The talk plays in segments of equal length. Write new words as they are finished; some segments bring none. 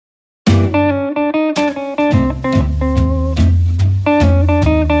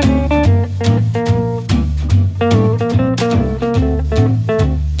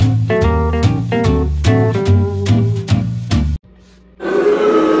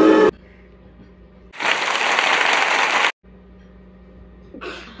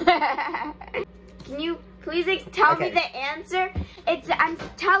me the answer? I'm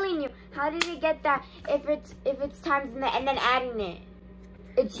telling you. How did it get that if it's times and then adding it?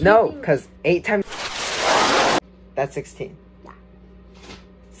 No, because 8 times... That's 16. Yeah.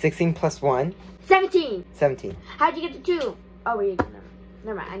 16 plus 1? 17. 17. How'd you get the 2? Oh, wait.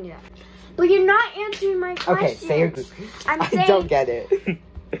 Never mind. I knew that. But you're not answering my question. Okay, say your... I don't get it.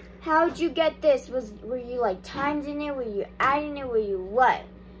 How'd you get this? Were you like timesing it? Were you adding it? Were you what?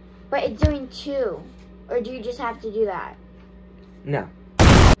 But it's doing 2. Or do you just have to do that? No.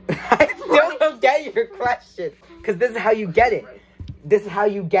 I still don't get your question. Because this is how you get it. This is how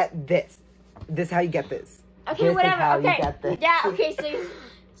you get this. This is how you get this. Okay, this whatever. Is how okay. You get this. Yeah, okay,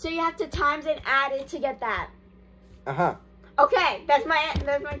 so you have to times and add it to get that. Uh-huh. Okay, that's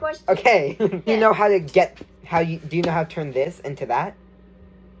my question. Okay. You know how to get do you know how to turn this into that?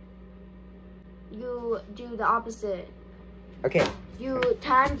 You do the opposite. Okay. You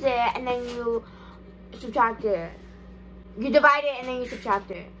times it and then you subtract it. You divide it and then you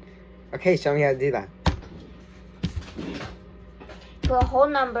subtract it. Okay, show me how to do that. For a whole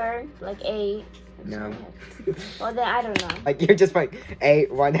number, like 8. No. Well, then I don't know. Like, you're just like,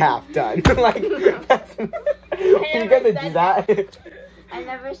 8, 1/2, done. Like, you're gonna do that? I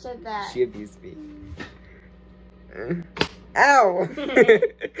never said that. She abused me. Ow!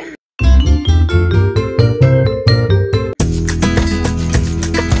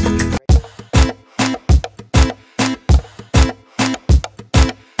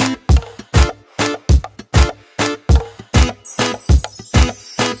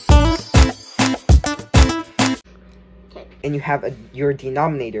 And you have your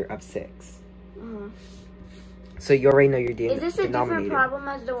denominator of 6. So you already know your denominator. Is this a different problem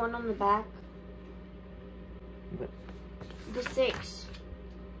as the one on the back? What? The 6.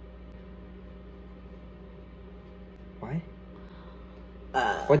 What?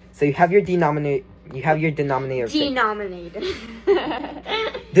 What? So you have your denominator. You have your denominator. Of Denominator. 6.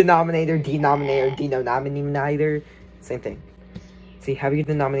 Denominator, denominator, same thing. So you have your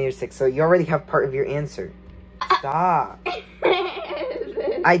denominator 6. So you already have part of your answer. Stop.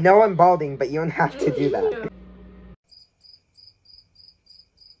 I know I'm balding, but you don't have to do that.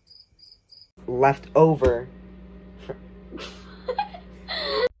 Left over.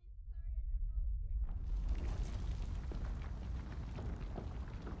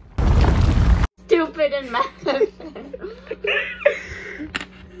 Stupid in math.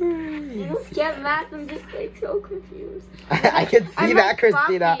 You don't get math, I'm just like so confused. I can see that,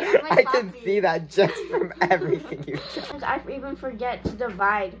 Christina. I can see that just from everything you've done. I even forget to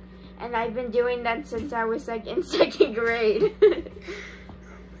divide, and I've been doing that since I was like in 2nd grade.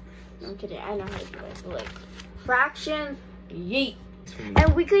 I'm kidding, I know how to do it. Like, fractions, yeet.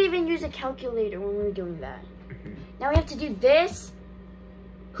 And we could even use a calculator when we were doing that. Now we have to do this.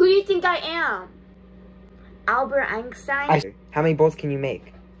 Who do you think I am? Albert Einstein? How many bowls can you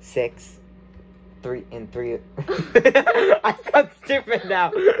make? 6. 3 and 3. I sound stupid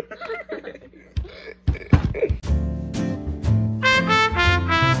now.